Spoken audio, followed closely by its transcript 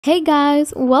Hey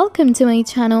guys, welcome to my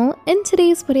channel. In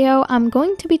today's video, I'm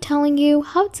going to be telling you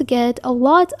how to get a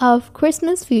lot of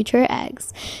Christmas future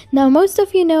eggs. Now, most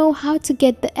of you know how to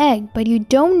get the egg, but you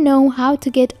don't know how to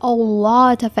get a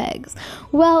lot of eggs.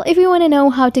 Well, if you want to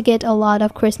know how to get a lot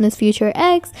of Christmas future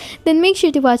eggs, then make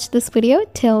sure to watch this video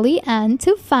till the end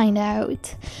to find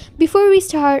out. Before we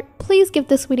start, please give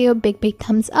this video a big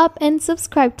thumbs up and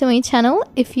subscribe to my channel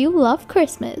if you love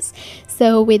Christmas.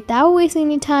 So without wasting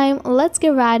any time, let's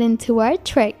get right into our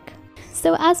trick.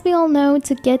 So as we all know,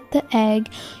 to get the egg,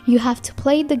 you have to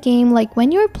play the game. Like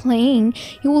when you're playing,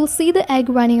 you will see the egg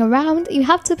running around, you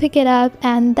have to pick it up,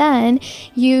 and then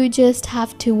you just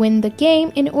have to win the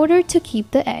game in order to keep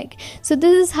the egg. So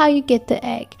this is how you get the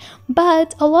egg.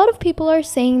 But a lot of people are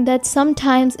saying that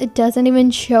sometimes it doesn't even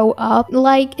show up,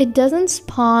 like it doesn't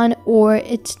spawn or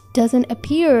it doesn't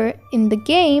appear in the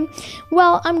game.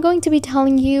 Well, I'm going to be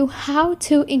telling you how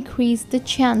to increase the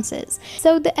chances.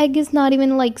 So the egg is not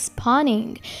even like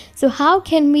spawning. So how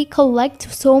can we collect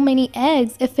so many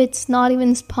eggs if it's not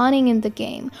even spawning in the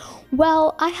game?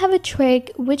 Well, I have a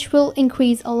trick which will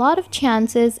increase a lot of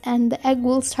chances, and the egg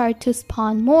will start to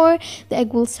spawn more, the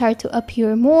egg will start to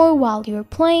appear more while you're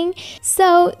playing.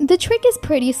 So the trick is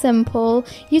pretty simple.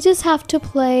 You just have to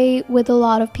play with a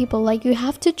lot of people. Like you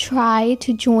have to try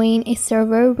to join a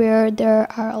server where there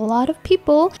are a lot of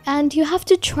people, and you have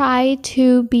to try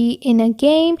to be in a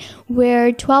game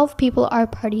where 12 people are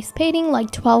participating,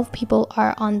 like 12 people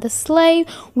are on the sleigh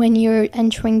when you're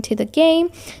entering to the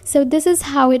game. So this is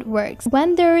how it works.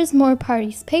 When there is more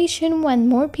participation, when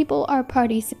more people are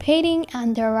participating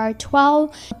and there are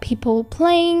 12 people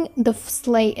playing, the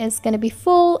sleigh is going to be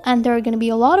full and there are going to be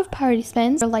a lot of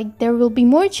participants. Like there will be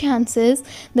more chances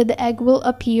that the egg will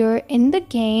appear in the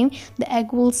game, the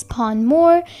egg will spawn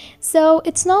more. So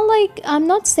it's not like, I'm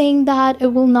not saying that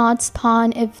it will not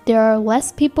spawn if there are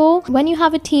less people. When you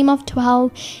have a team of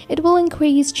 12, it will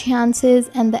increase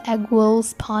chances and the egg will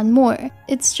spawn more.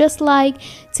 It's just like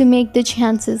to make the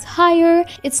chances higher.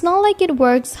 It's not like it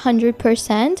works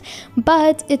 100%,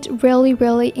 but it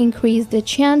really increases the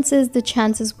chances. The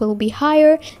chances will be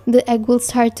higher. The egg will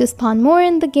start to spawn more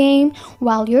in the game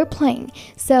while you're playing.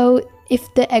 So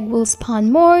if the egg will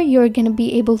spawn more, you're gonna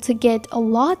be able to get a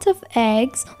lot of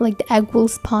eggs. Like the egg will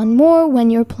spawn more when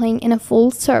you're playing in a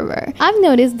full server. I've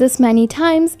noticed this many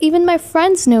times. Even my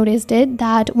friends noticed it,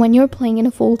 that when you're playing in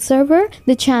a full server,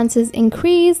 the chances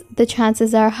increase, the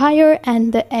chances are higher,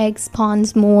 and the egg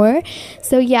spawns more.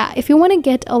 So yeah, if you want to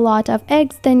get a lot of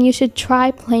eggs, then you should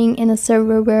try playing in a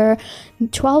server where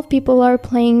 12 people are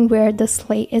playing, where the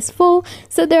sleigh is full,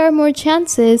 so there are more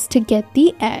chances to get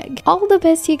the egg. All the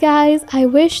best, you guys. I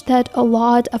wish that a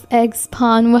lot of eggs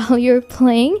spawn while you're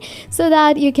playing so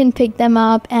that you can pick them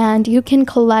up and you can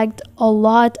collect a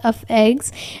lot of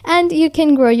eggs and you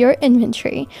can grow your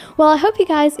inventory. Well, I hope you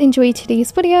guys enjoyed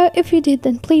today's video. If you did,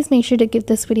 then please make sure to give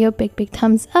this video a big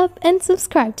thumbs up and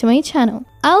subscribe to my channel.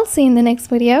 I'll see you in the next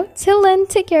video. Till then,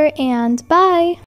 take care and bye!